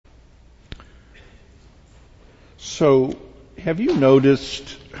So, have you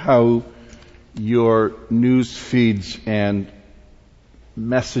noticed how your news feeds and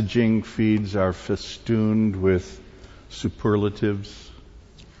messaging feeds are festooned with superlatives?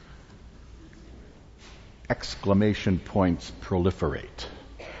 Exclamation points proliferate.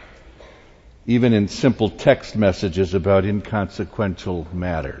 Even in simple text messages about inconsequential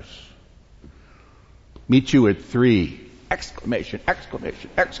matters. Meet you at 3! Exclamation,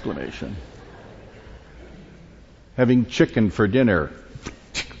 exclamation, exclamation. Having chicken for dinner.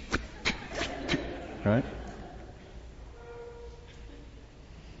 Right?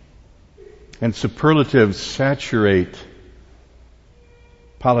 And superlatives saturate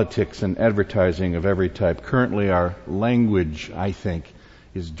politics and advertising of every type. Currently, our language, I think,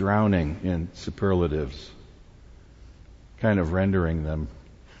 is drowning in superlatives, kind of rendering them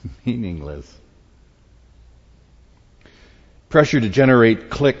meaningless. Pressure to generate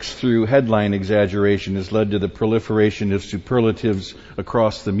clicks through headline exaggeration has led to the proliferation of superlatives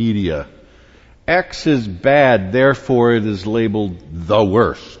across the media. X is bad, therefore it is labeled the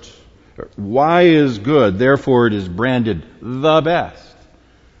worst. Y is good, therefore it is branded the best.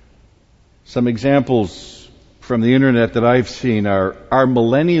 Some examples from the internet that I've seen are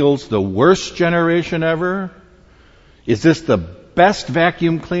millennials the worst generation ever? Is this the best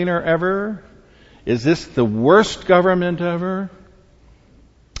vacuum cleaner ever? Is this the worst government ever?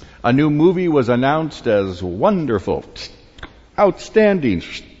 A new movie was announced as wonderful, outstanding,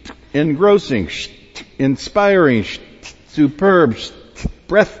 engrossing, inspiring, superb,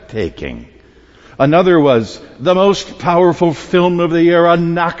 breathtaking. Another was the most powerful film of the year, a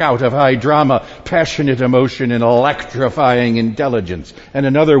knockout of high drama, passionate emotion, and electrifying intelligence. And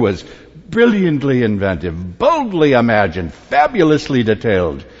another was brilliantly inventive, boldly imagined, fabulously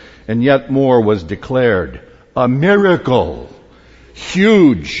detailed. And yet more was declared a miracle,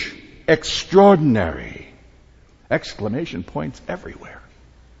 huge, extraordinary. Exclamation points everywhere.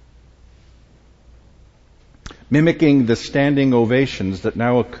 Mimicking the standing ovations that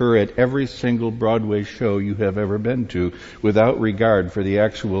now occur at every single Broadway show you have ever been to without regard for the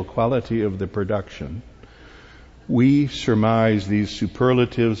actual quality of the production. We surmise these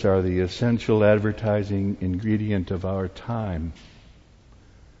superlatives are the essential advertising ingredient of our time.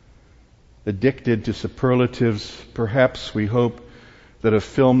 Addicted to superlatives, perhaps we hope that a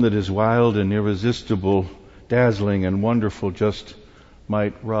film that is wild and irresistible, dazzling and wonderful just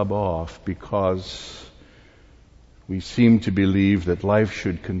might rub off, because we seem to believe that life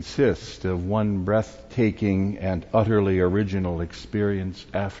should consist of one breathtaking and utterly original experience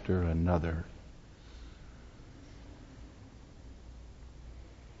after another.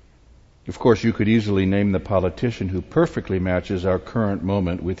 Of course, you could easily name the politician who perfectly matches our current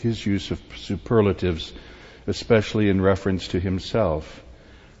moment with his use of superlatives, especially in reference to himself.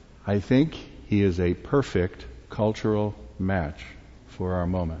 I think he is a perfect cultural match for our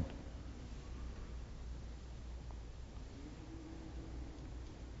moment.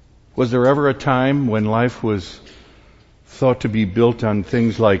 Was there ever a time when life was thought to be built on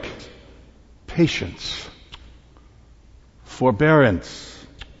things like patience, forbearance,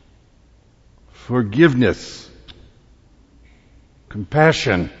 forgiveness,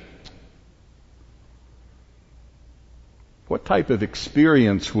 compassion? What type of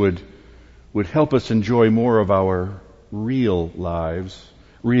experience would help us enjoy more of our real lives?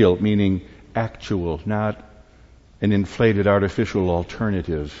 Real meaning actual, not an inflated artificial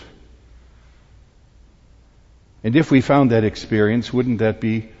alternative. And if we found that experience, wouldn't that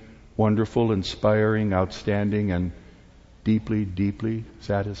be wonderful, inspiring, outstanding, and deeply, deeply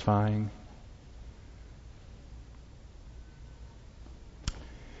satisfying?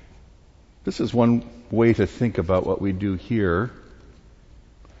 This is one way to think about what we do here,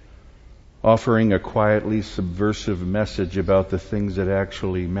 offering a quietly subversive message about the things that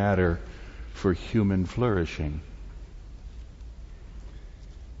actually matter for human flourishing.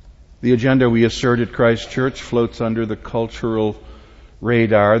 The agenda we assert at Christ Church floats under the cultural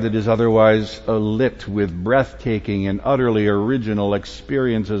radar that is otherwise lit with breathtaking and utterly original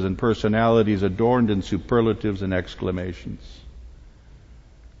experiences and personalities adorned in superlatives and exclamations.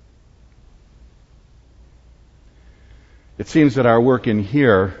 It seems that our work in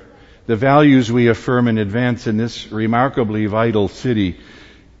here, the values we affirm and advance in this remarkably vital city,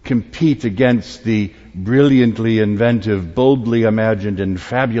 compete against the brilliantly inventive, boldly imagined, and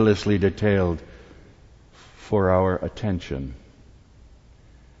fabulously detailed for our attention.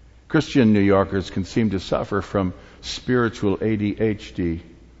 Christian New Yorkers can seem to suffer from spiritual ADHD,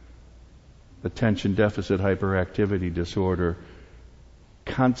 attention deficit hyperactivity disorder,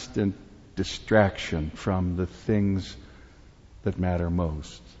 constant distraction from the things that matter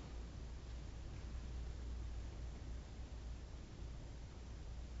most.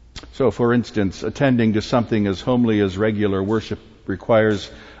 So, for instance, attending to something as homely as regular worship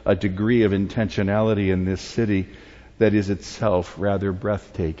requires a degree of intentionality in this city that is itself rather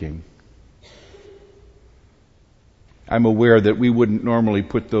breathtaking. I'm aware that we wouldn't normally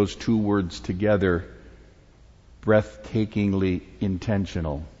put those two words together, breathtakingly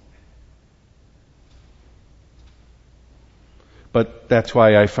intentional. But that's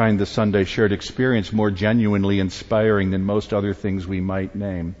why I find the Sunday shared experience more genuinely inspiring than most other things we might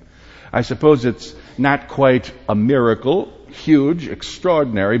name. I suppose it's not quite a miracle, huge,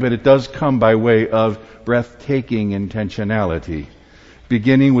 extraordinary, but it does come by way of breathtaking intentionality,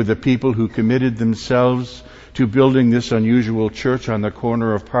 beginning with the people who committed themselves to building this unusual church on the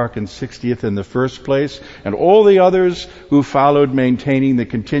corner of Park and 60th in the first place, and all the others who followed maintaining the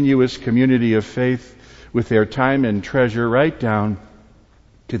continuous community of faith with their time and treasure right down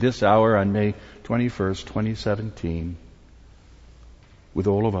to this hour on May 21st, 2017, with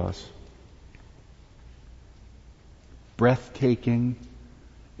all of us. Breathtaking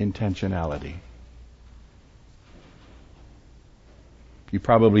intentionality. You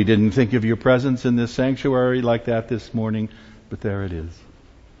probably didn't think of your presence in this sanctuary like that this morning, but there it is.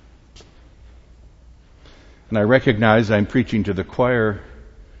 And I recognize I'm preaching to the choir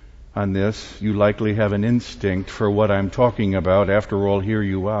on this. You likely have an instinct for what I'm talking about. After all, here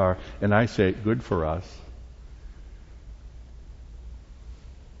you are. And I say, good for us.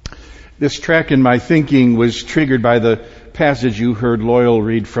 This track in my thinking was triggered by the passage you heard Loyal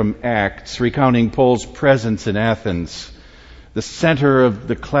read from Acts, recounting Paul's presence in Athens, the center of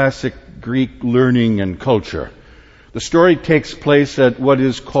the classic Greek learning and culture. The story takes place at what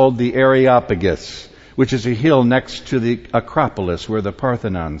is called the Areopagus, which is a hill next to the Acropolis where the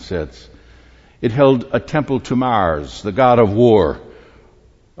Parthenon sits. It held a temple to Mars, the god of war,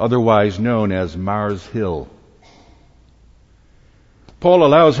 otherwise known as Mars Hill. Paul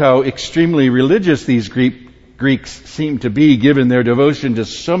allows how extremely religious these Greeks seem to be, given their devotion to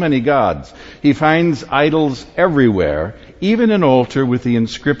so many gods. He finds idols everywhere, even an altar with the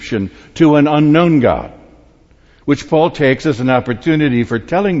inscription, "To an unknown God," which Paul takes as an opportunity for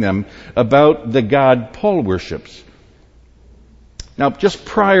telling them about the God Paul worships. Now, just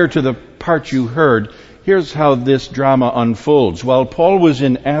prior to the part you heard, here's how this drama unfolds. While Paul was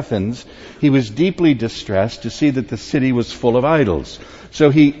in Athens, he was deeply distressed to see that the city was full of idols.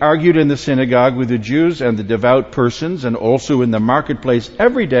 So he argued in the synagogue with the Jews and the devout persons, and also in the marketplace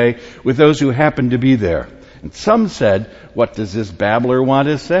every day with those who happened to be there. And some said, "What does this babbler want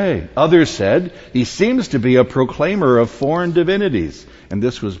to say?" Others said, "He seems to be a proclaimer of foreign divinities." And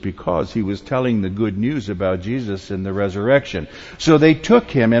this was because he was telling the good news about Jesus and the resurrection. So they took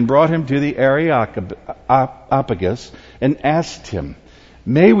him and brought him to the Areopagus and asked him,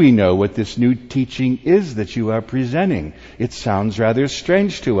 "May we know what this new teaching is that you are presenting? It sounds rather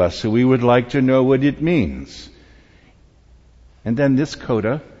strange to us, so we would like to know what it means." And then this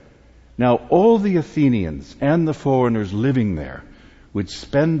coda, "Now all the Athenians and the foreigners living there would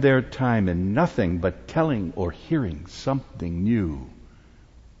spend their time in nothing but telling or hearing something new."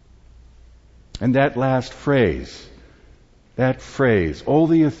 And that last phrase, all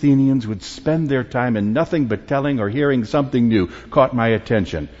the Athenians would spend their time in nothing but telling or hearing something new, caught my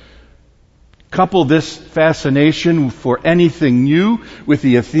attention. Couple this fascination for anything new with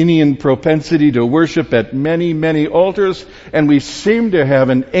the Athenian propensity to worship at many, many altars, and we seem to have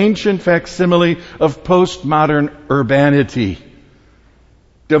an ancient facsimile of postmodern urbanity.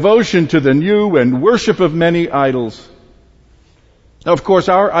 Devotion to the new and worship of many idols. Now, of course,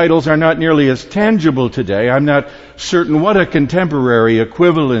 our idols are not nearly as tangible today. I'm not certain what a contemporary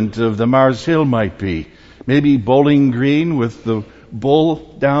equivalent of the Mars Hill might be. Maybe Bowling Green with the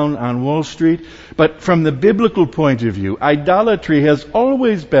bull down on Wall Street. But from the biblical point of view, idolatry has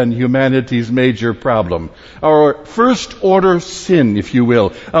always been humanity's major problem. Our first order sin, if you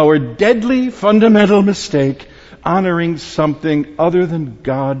will. Our deadly fundamental mistake, honoring something other than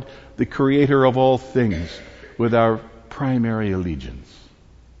God, the creator of all things, with our primary allegiance.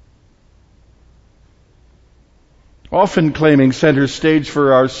 Often claiming center stage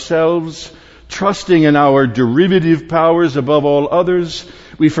for ourselves, trusting in our derivative powers above all others,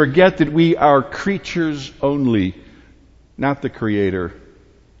 we forget that we are creatures only, not the Creator.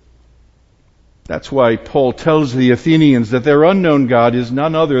 That's why Paul tells the Athenians that their unknown God is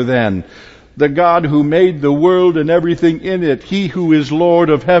none other than the God who made the world and everything in it. He who is Lord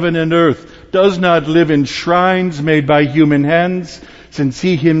of heaven and earth does not live in shrines made by human hands, since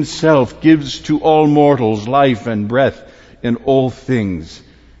He Himself gives to all mortals life and breath in all things.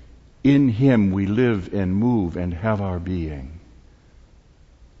 In Him we live and move and have our being.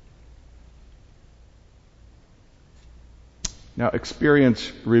 Now,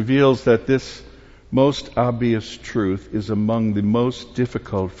 experience reveals that this most obvious truth is among the most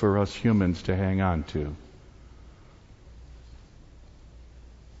difficult for us humans to hang on to.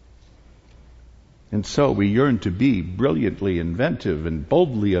 And so we yearn to be brilliantly inventive and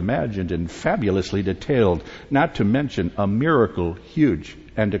boldly imagined and fabulously detailed, not to mention a miracle huge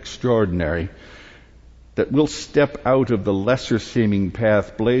and extraordinary that will step out of the lesser seeming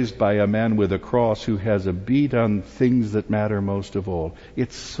path blazed by a man with a cross who has a beat on things that matter most of all.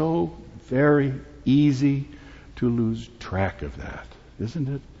 It's so very easy to lose track of that, isn't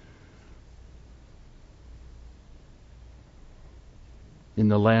it? In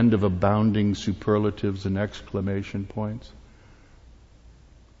the land of abounding superlatives and exclamation points.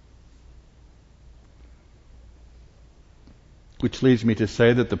 Which leads me to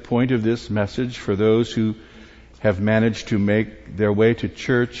say that the point of this message for those who have managed to make their way to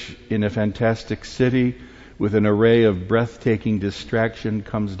church in a fantastic city with an array of breathtaking distraction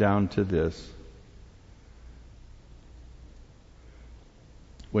comes down to this.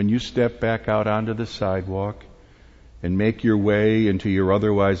 When you step back out onto the sidewalk and make your way into your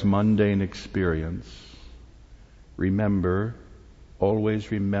otherwise mundane experience, remember,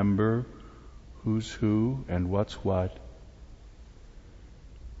 always remember who's who and what's what.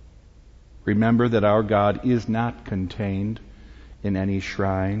 Remember that our God is not contained in any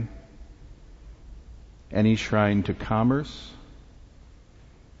shrine to commerce,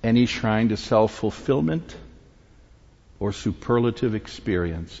 any shrine to self-fulfillment or superlative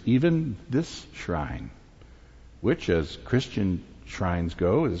experience. Even this shrine, which as Christian shrines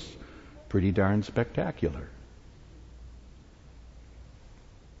go is pretty darn spectacular.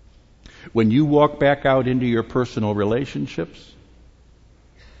 When you walk back out into your personal relationships,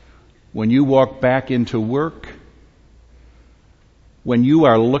 when you walk back into work, when you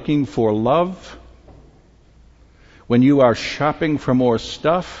are looking for love, when you are shopping for more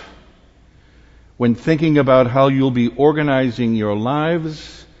stuff, when thinking about how you'll be organizing your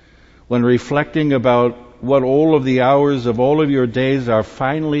lives, when reflecting about what all of the hours of all of your days are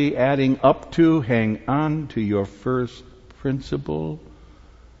finally adding up to, hang on to your first principle.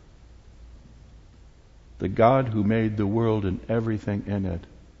 The God who made the world and everything in it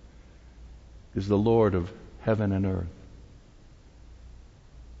is the Lord of heaven and earth.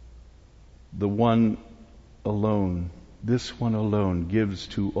 The one alone, this one alone, gives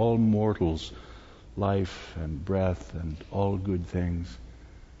to all mortals life and breath and all good things.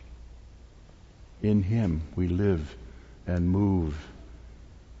 In Him we live and move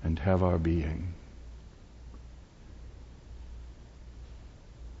and have our being.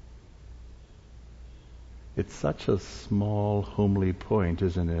 It's such a small, homely point,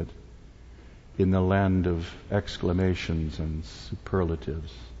 isn't it? In the land of exclamations and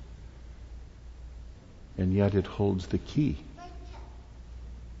superlatives. And yet it holds the key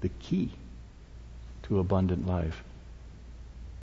to abundant life.